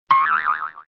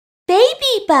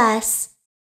BabyBus.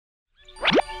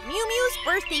 Miu Miu's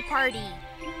birthday party.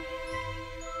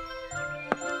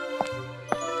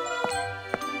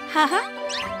 Haha!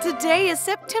 Today is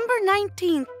September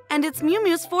 19th, and it's Miu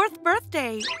Miu's 4th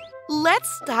birthday.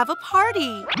 Let's have a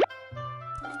party.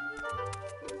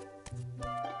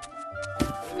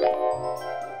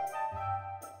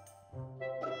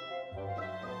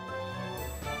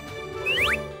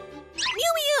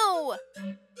 Miu Miu!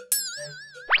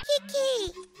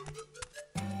 Kiki!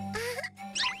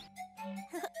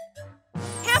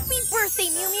 Happy birthday,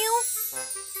 Miu Miu!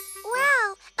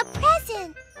 Wow, a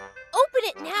present! Open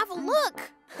it and have a look.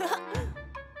 Oh,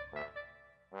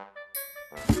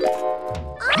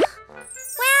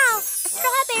 wow, a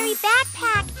strawberry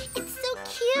backpack. It's so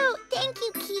cute. Thank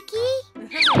you, Kiki.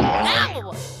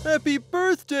 Ow! Happy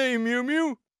birthday, Miu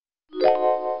Miu!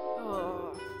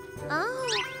 Oh,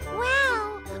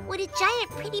 wow. What a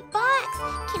giant pretty box.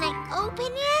 Can I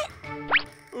open it?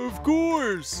 Of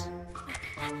course!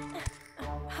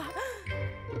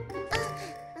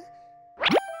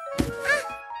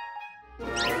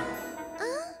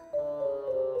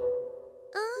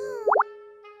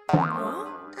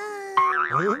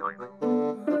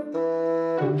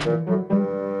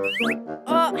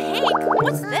 Hank,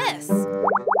 what's this?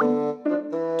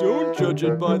 Don't judge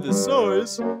it by the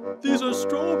size. These are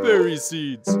strawberry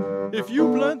seeds. If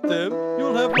you plant them,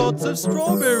 you'll have lots of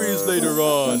strawberries later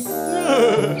on.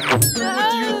 What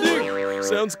do you think?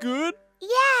 Sounds good?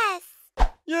 Yes.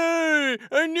 Yay!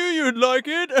 I knew you'd like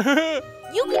it.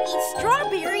 You can eat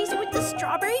strawberries with the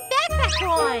strawberry backpack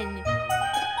on.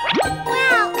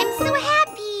 Wow, I'm so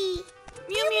happy.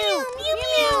 Miu Miu! Miu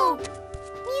Miu!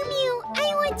 Miu Miu, I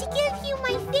want to give you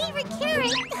my favorite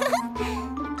carrot.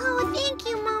 Oh, thank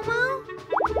you, Momo.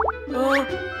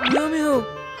 Miu Miu,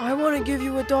 I want to give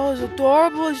you a doll as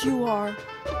adorable as you are.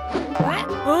 What?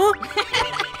 Huh?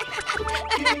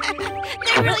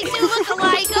 They really do look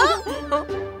alike, huh?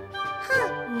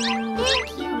 Thank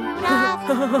you, Rudolph.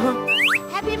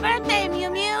 Happy birthday, Miu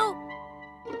Miu.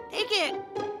 Take it.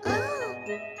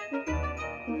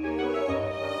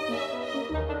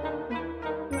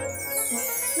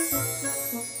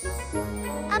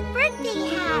 A birthday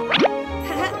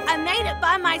hat. I made it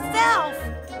by myself.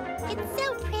 It's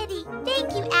so pretty.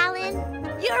 Thank you, Alan.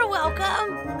 You're welcome.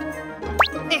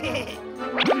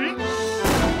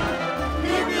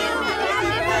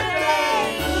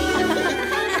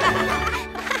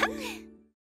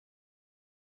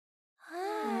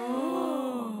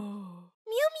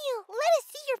 Miu Miu, let us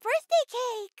see your birthday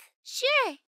cake.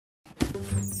 Sure.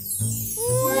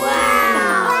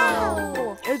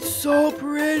 Wow! It's so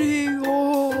pretty.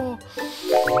 Oh.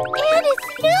 And it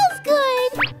smells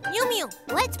good. Miu Miu,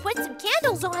 let's put some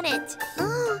candles on it.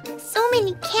 Oh, so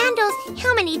many candles.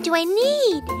 How many do I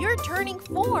need? You're turning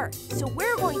 4, so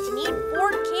we're going to need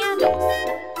 4 candles.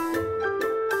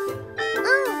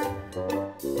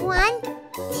 1,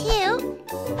 2,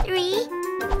 3,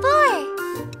 4.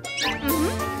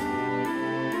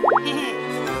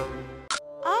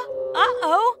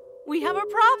 Uh-oh. We have a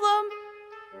problem.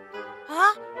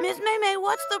 Huh? Miss Maymay,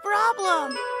 what's the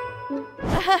problem?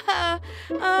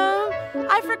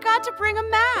 I forgot to bring a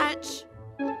match.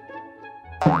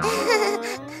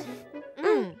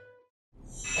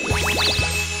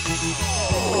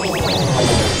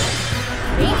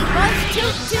 BabyBus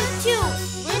toot toot toot.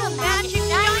 Little magic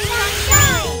diamond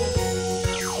shine.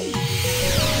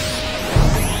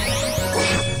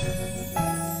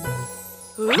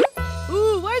 Huh?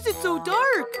 Ooh, why is it so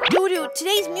dark? Doo-doo,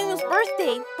 today's Miu Miu's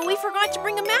birthday, but we forgot to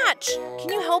bring a match. Can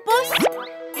you help us?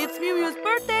 It's Miu Miu's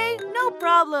birthday, no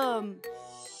problem.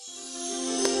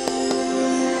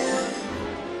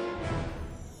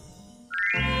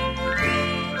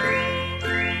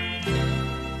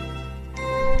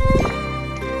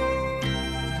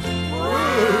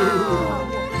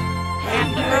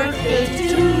 Happy birthday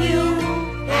to you.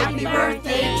 Happy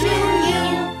birthday to you.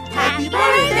 Happy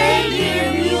birthday,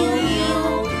 dear Miu Miu.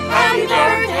 Happy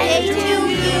birthday to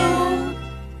you.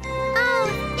 Oh,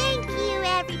 thank you,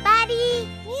 everybody.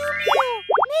 Miu Miu,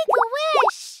 make a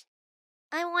wish.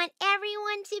 I want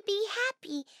everyone to be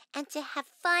happy and to have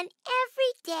fun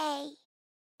every day.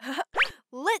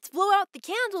 Let's blow out the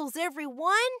candles,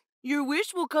 everyone. Your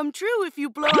wish will come true if you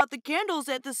blow out the candles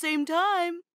at the same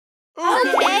time.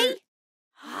 Okay.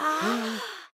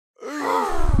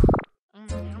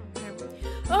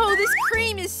 Oh, this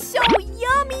cream is so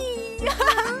yummy!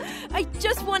 I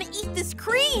just want to eat this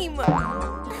cream!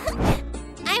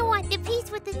 I want the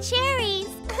piece with the cherries.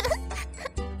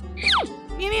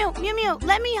 Miu Miu,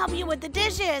 let me help you with the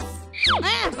dishes.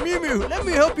 Miu Miu, let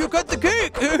me help you cut the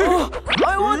cake.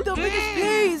 I want the biggest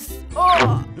piece.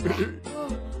 Oh.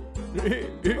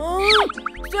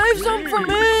 Save some for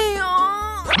me!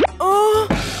 Oh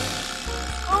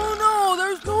no,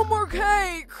 there's no more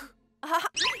cake!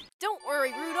 Don't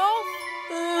worry, Rudolph.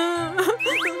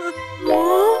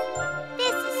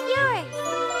 This is yours.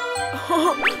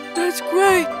 That's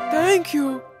great, thank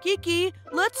you. Kiki,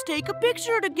 let's take a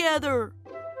picture together.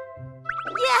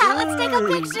 Yeah, let's take a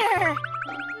picture.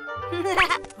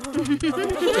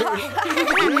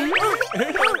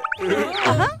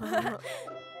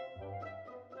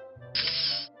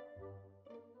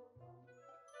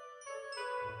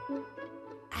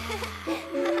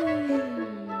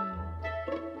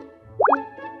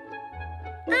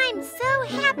 I'm so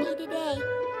happy today.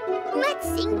 Let's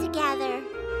sing together.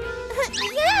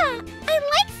 Yeah, I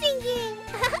like singing.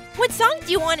 What song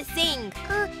do you want to sing?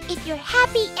 If you're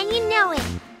happy and you know it.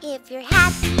 If you're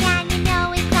happy and you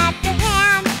know it, clap your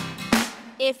hands.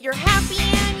 If you're happy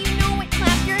and you know it,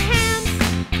 clap your hands.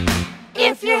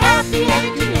 If you're happy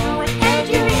and you know it, and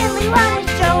you really want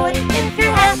to show it. If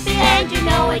you're happy and you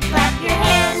know it, clap your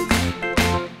hands.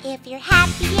 If you're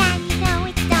happy and you know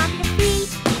it, stomp your feet.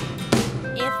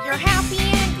 If you're happy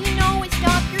and you know it,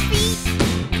 stomp your feet.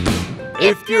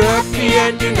 If you're happy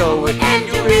and you know it, and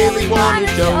you really want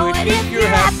to show it. If you're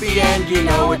happy and you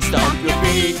know it, stomp your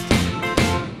feet.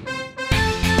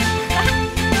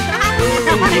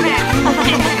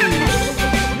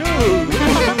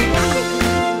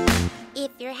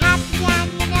 If you're happy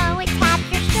and you know it, tap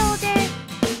your shoulder.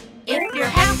 If you're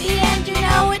happy and you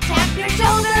know it, tap your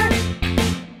shoulder.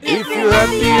 If you're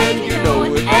happy and you know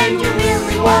it, and you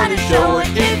really want to show it.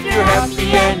 If you're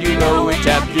happy and you know it,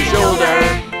 tap your shoulder.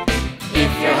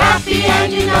 If you're happy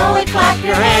and you know it, clap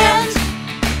your hands.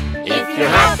 If you're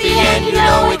happy and you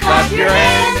know it, clap your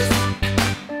hands.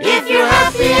 If you're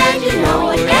happy and you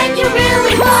know it, and you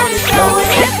really want to show it.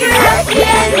 If you're happy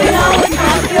and you know it,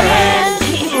 clap your hands.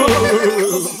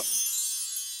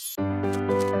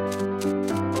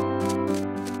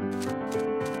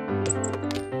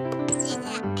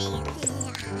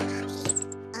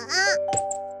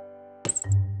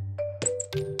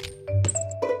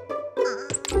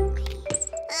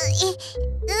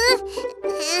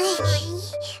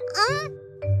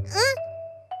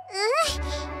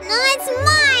 No, it's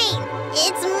mine!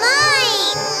 It's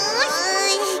mine!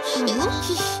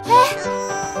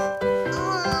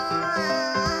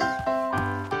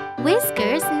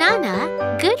 Whiskers, Nana,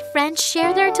 good friends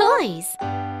share their toys.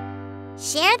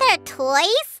 Share their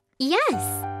toys?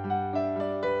 Yes.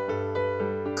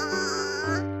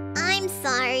 I'm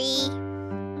sorry.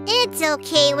 It's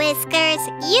okay, Whiskers.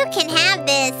 You can have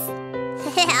this.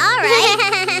 All right.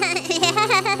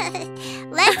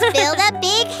 Let's build a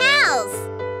big house.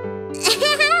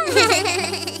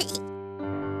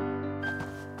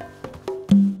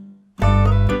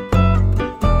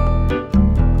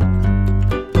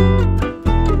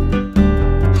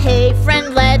 Hey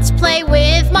friend, let's play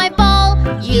with my ball.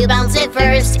 You bounce it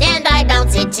first and I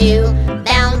bounce it too.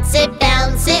 Bounce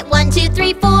it, 1, 2,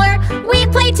 3, 4. We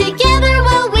play together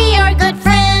while we are good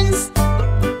friends.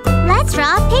 Let's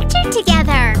draw a picture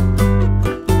together.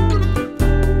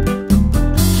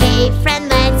 Hey friend,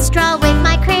 let's draw with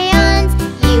my crayons.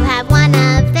 You have one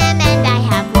of them and I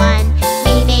have one.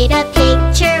 We made a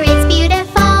picture, it's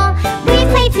beautiful. We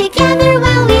play together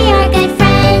while we are good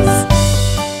friends.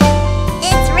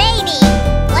 It's raining.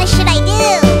 What should I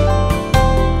do?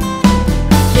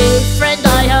 Hey friend,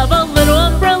 I have a little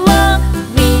umbrella.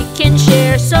 We can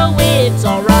share so it's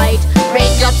alright.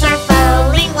 Raindrops are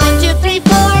falling, 1, 2, 3, 4.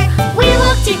 We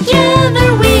walk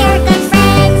together, we are good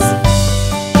friends.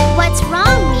 What's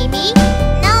wrong, Mimi?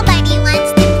 Nobody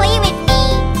wants to play with me.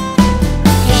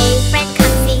 Hey friend,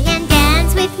 come sing and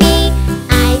dance with me.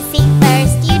 I sing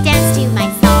first, you dance to my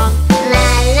song. La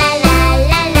la la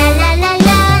la la la la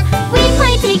la. We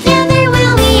play together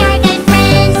while we are good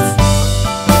friends.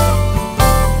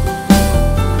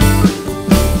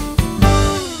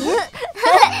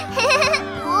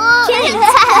 Kids,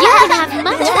 you can have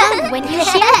much fun when you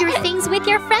share your things with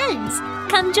your friends.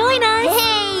 Come join us.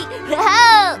 Hey!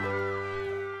 Help!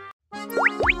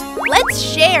 Let's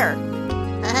share.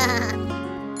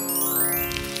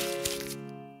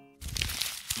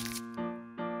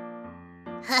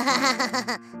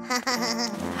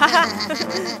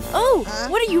 Oh,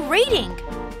 what are you reading?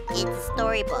 It's a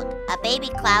storybook. A Baby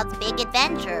Cloud's Big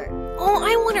Adventure. Oh,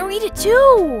 I want to read it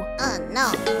too.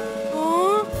 No.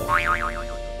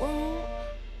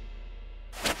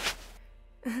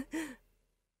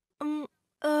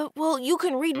 Well, you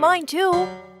can read mine too.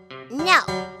 No.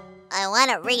 I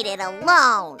want to read it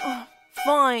alone.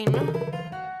 Fine.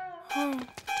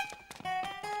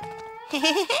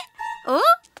 Oh?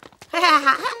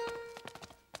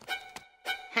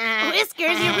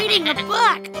 Whiskers, you're reading a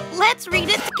book. Let's read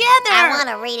it together. I want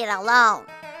to read it alone.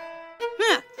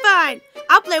 Fine.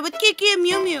 I'll play with Kiki and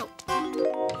Miu Miu.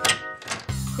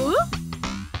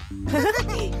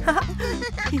 Huh?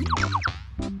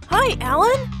 Hi,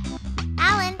 Alan.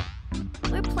 Alan,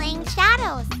 we're playing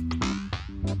shadows.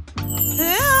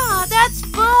 Yeah, that's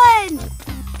fun.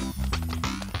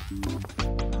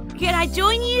 Can I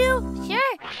join you?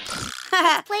 Sure.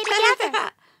 Let's play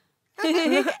together.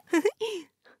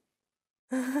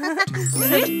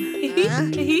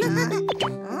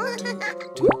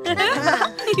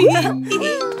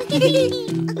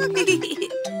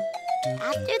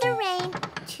 After the rain,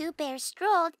 two bears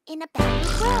strolled in a bamboo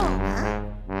grove.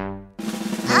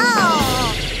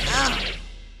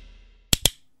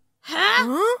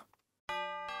 Huh?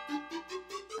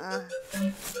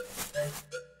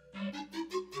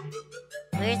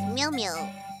 Where's Miu Miu?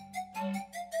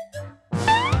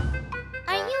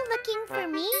 Are you looking for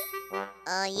me?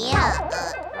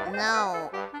 No.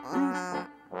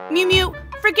 Miu Miu,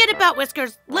 forget about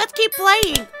Whiskers. Let's keep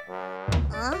playing.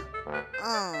 Huh?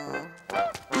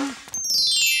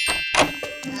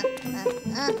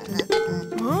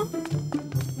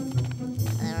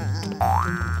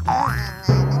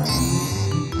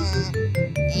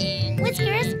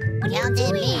 Whiskers, what are you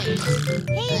doing?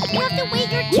 Hey, you have to wait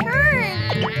your turn.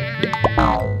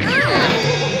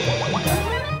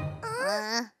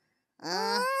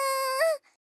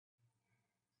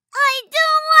 I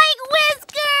don't like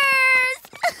Whiskers!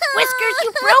 Whiskers, you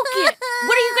broke it.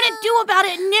 What are you going to do about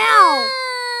it now?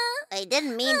 I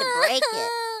didn't mean to break it.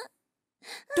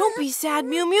 Don't be sad,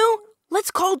 Miu Miu.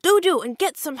 Let's call Dudu and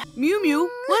get some... Miu Miu,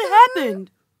 what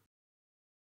happened?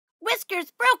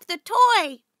 Whiskers broke the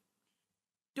toy.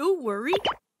 Don't worry,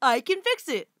 I can fix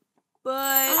it.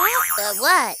 But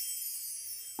What?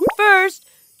 first,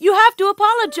 you have to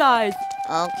apologize.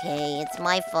 Okay, it's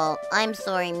my fault. I'm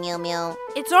sorry, Miu Miu.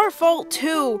 It's our fault,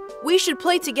 too. We should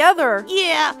play together.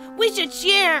 Yeah, we should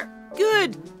share.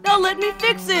 Good. Now let me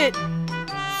fix it.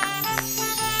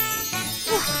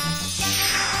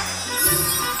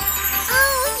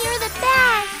 Oh, you're the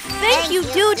best. Thank you,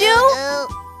 Dudu.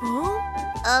 Huh?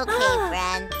 Okay,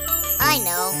 friend. I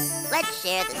know. Let's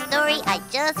share the story I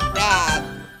just read.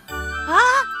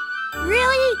 Huh?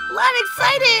 Really? I'm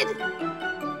excited.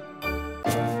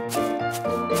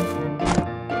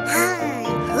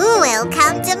 Who will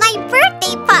come to my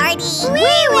birthday party?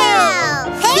 We will!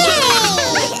 Hey!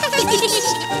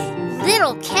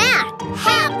 Little cat,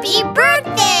 happy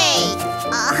birthday!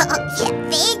 Oh, yeah,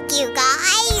 thank you,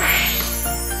 guys!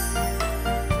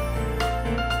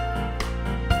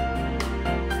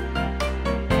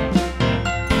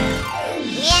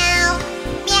 Meow,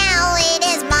 meow, it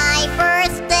is my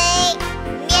birthday.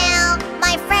 Meow,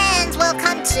 my friends will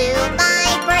come to my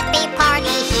birthday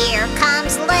party. Here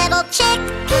comes little chick.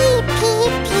 Peep,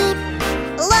 peep, peep.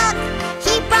 Look,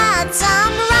 he brought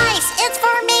some rice. It's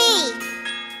for me.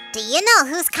 Do you know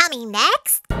who's coming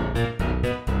next?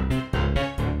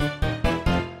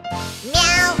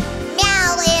 Meow,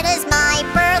 meow, it is my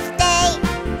birthday.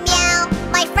 Meow,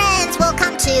 my friends will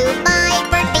come to my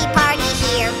birthday party.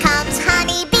 Here comes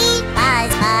Honeybee.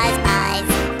 Buzz, buzz, buzz.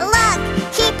 Look,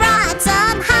 he brought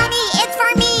some honey. It's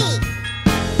for me.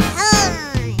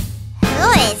 Who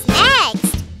is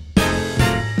next?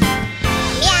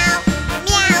 Meow,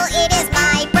 meow, it is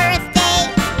my birthday.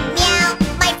 Meow,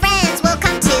 my friends will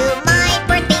come to my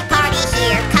birthday party.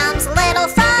 Here comes little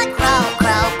frog. Crow,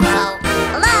 crow, crow.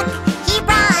 Look, he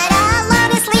brought a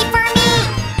lotus leaf for me.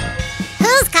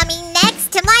 Who's coming next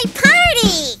to my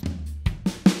party?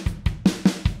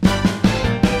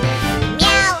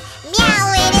 Meow, meow,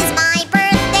 it is my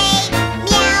birthday.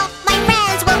 Meow, my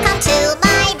friends will come to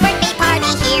my birthday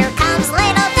party. Here comes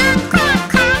little duck. Quack,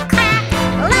 quack, quack.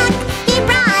 Look, he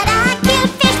brought a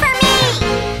cute fish for me.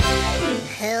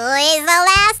 Who is the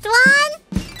last one?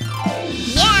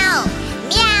 Meow,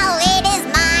 meow, it is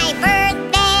my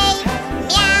birthday.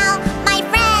 Meow, my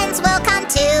friends will come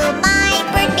to my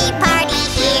birthday party.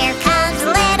 Here comes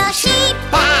little sheep.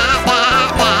 Ba, ba,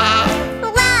 ba.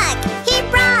 Look, he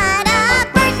brought a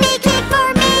birthday cake for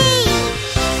me.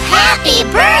 Happy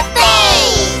birthday!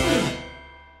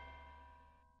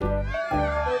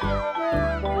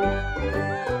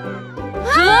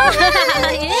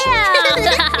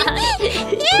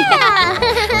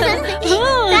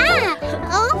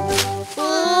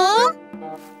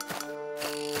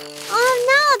 Oh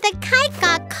no, the kite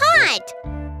got caught.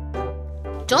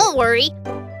 Don't worry.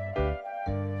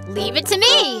 Leave it to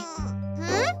me.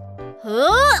 Ha!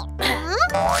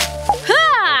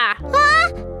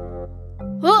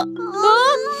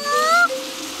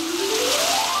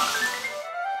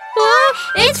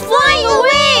 It's flying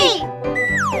away!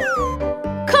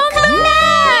 Come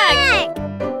back!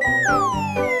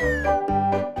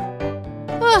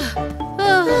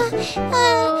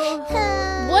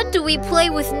 What do we play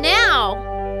with now?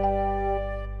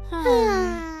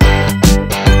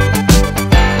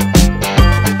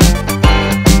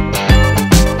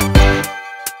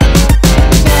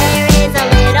 There is a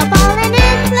little ball and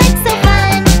it looks so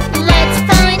fun. Let's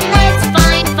find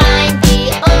the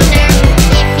owner.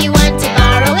 If you want to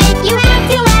borrow it, you have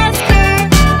to ask her.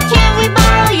 Can we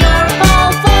borrow your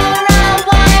ball for a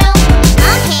while?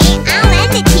 Okay, I'll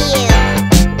lend it to you.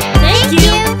 Thank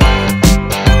you.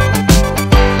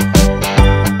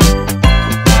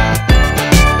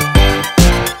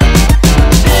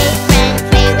 Hey friend,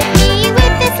 play with me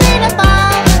with this little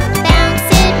ball. Bounce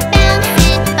it, but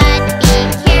be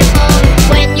careful.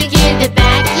 When you give it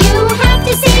back, you have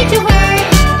to say to her,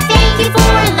 thank you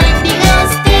for lending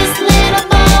us this little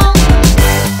ball.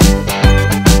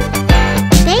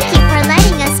 Thank you for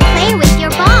letting us play with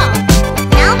your ball.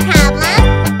 No problem.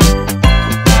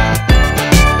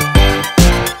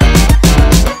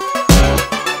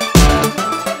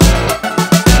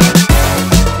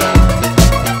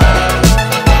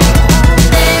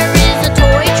 There is a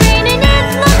toy train and it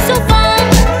looks so fun.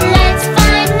 Let's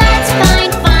find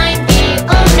the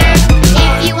owner.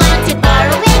 If you want to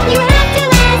borrow it, you have to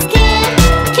ask him.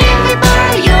 Can we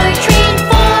borrow your train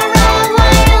for a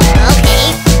while? Okay,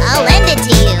 I'll lend it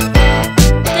to you.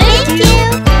 Thank you.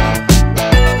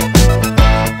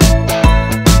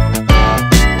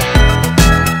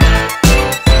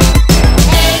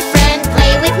 Hey friend,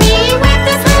 play with me with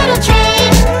this little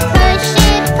train. Push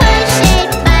it,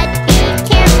 but be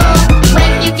careful.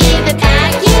 When you give it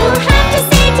back, you have to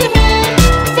say to him,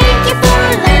 thank you for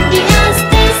lending us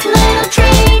this little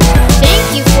train. Thank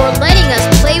you for letting us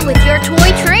play with your toy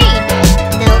train.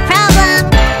 No problem.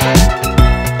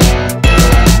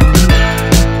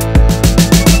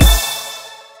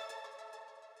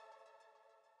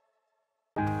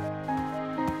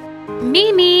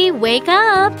 Mimi, wake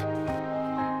up!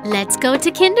 Let's go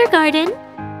to kindergarten.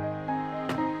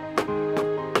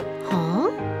 Huh?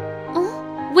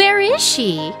 Oh, where is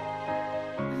she?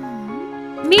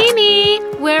 Mimi,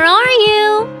 where are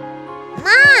you?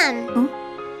 Mom!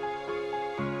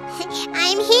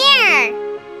 I'm here!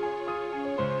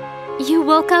 You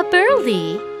woke up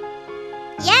early.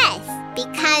 Yes,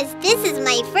 because this is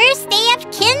my first day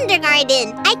of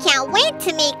kindergarten. I can't wait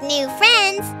to make new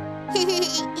friends.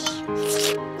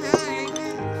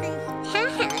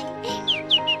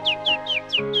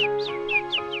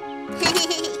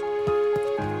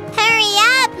 Hurry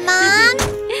up, Mom!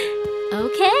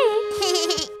 Okay.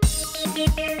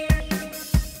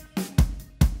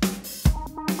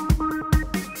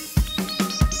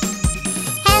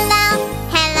 Hello,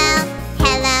 hello,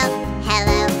 hello,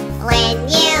 hello. When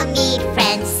you meet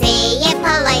friends, say it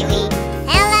politely.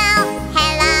 Hello,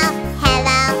 hello,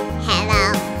 hello, hello,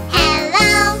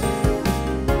 hello.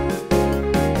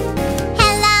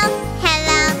 Hello,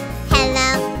 hello, hello,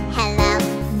 hello.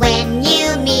 When you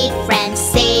meet friends,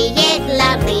 say it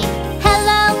loudly.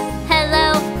 Hello, hello,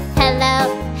 hello,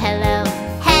 hello,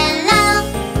 hello.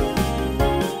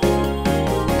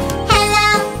 Hello,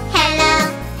 hello,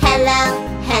 hello,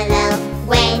 hello.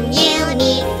 When you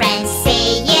meet friends, say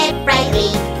it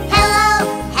brightly. Hello,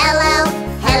 hello,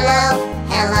 hello,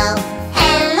 hello,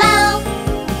 hello.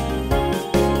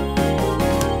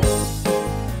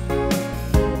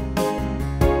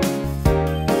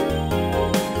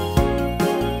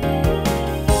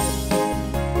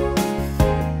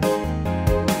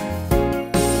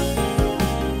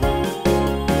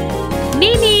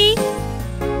 Mimi,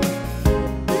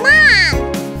 Mom!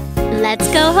 let's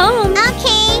go home.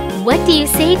 Okay. What do you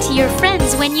say to your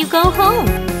friends when you go home?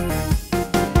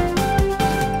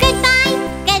 Goodbye,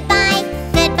 goodbye,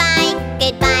 goodbye,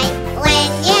 goodbye. When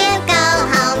you go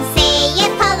home, say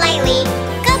it politely.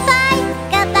 Goodbye,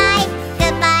 goodbye,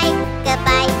 goodbye,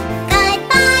 goodbye,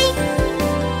 goodbye.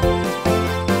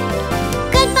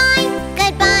 Goodbye,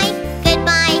 goodbye,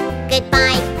 goodbye,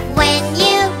 goodbye. When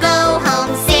you go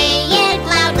home, say it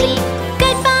loudly.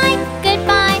 Goodbye,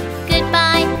 goodbye,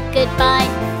 goodbye, goodbye,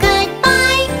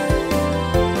 goodbye.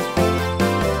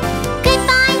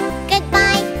 Goodbye,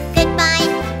 goodbye, goodbye,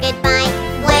 goodbye.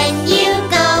 When you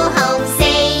go home,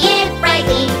 say it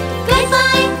brightly.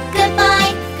 Goodbye,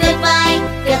 goodbye, goodbye,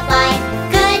 goodbye,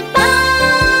 goodbye.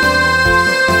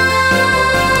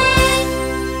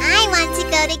 I want to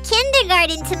go to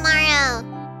kindergarten tomorrow.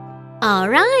 All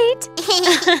right.